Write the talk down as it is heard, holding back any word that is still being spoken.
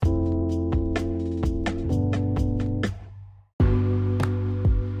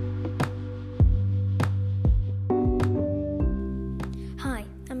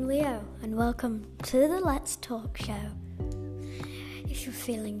welcome to the Let's Talk Show. If you're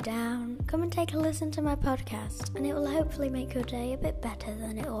feeling down, come and take a listen to my podcast, and it will hopefully make your day a bit better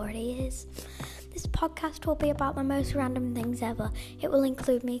than it already is. This podcast will be about the most random things ever. It will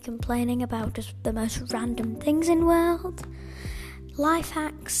include me complaining about just the most random things in the world, life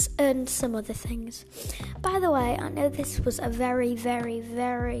hacks, and some other things. By the way, I know this was a very, very,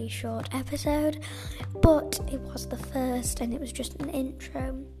 very short episode, but it was the first and it was just an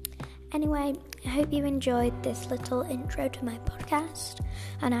intro. Anyway, I hope you enjoyed this little intro to my podcast,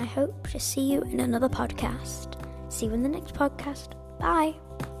 and I hope to see you in another podcast. See you in the next podcast. Bye.